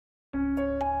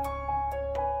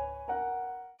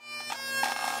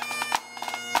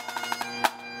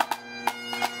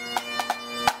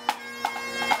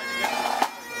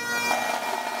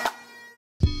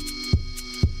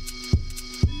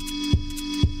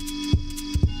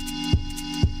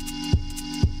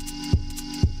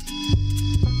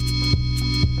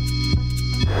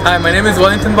Hi, my name is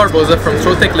Wellington Barboza from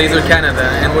Trotec Canada,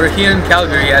 and we're here in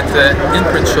Calgary at the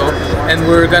Imprint Show, and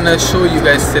we're gonna show you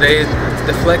guys today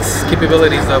the Flexx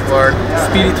capabilities of our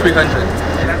Speedy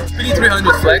 300. Speedy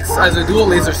 300 Flexx has a dual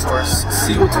laser source,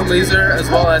 CO2 laser as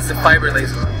well as the fiber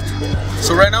laser.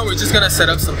 So right now we're just gonna set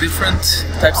up some different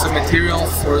types of material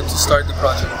to start the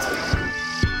project.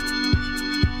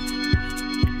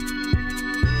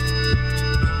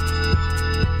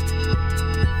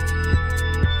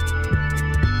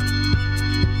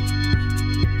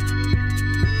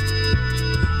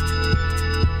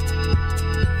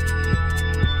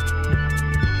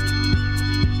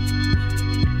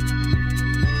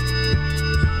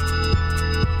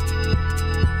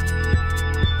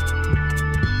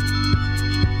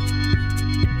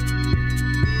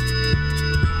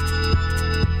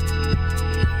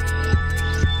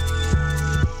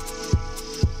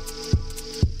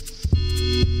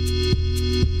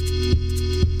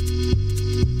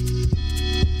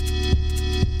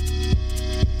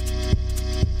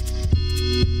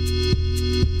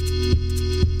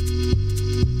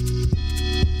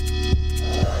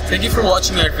 Thank you for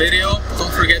watching our video.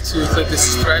 Don't forget to click the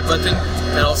subscribe button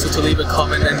and also to leave a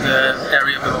comment in the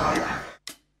area below.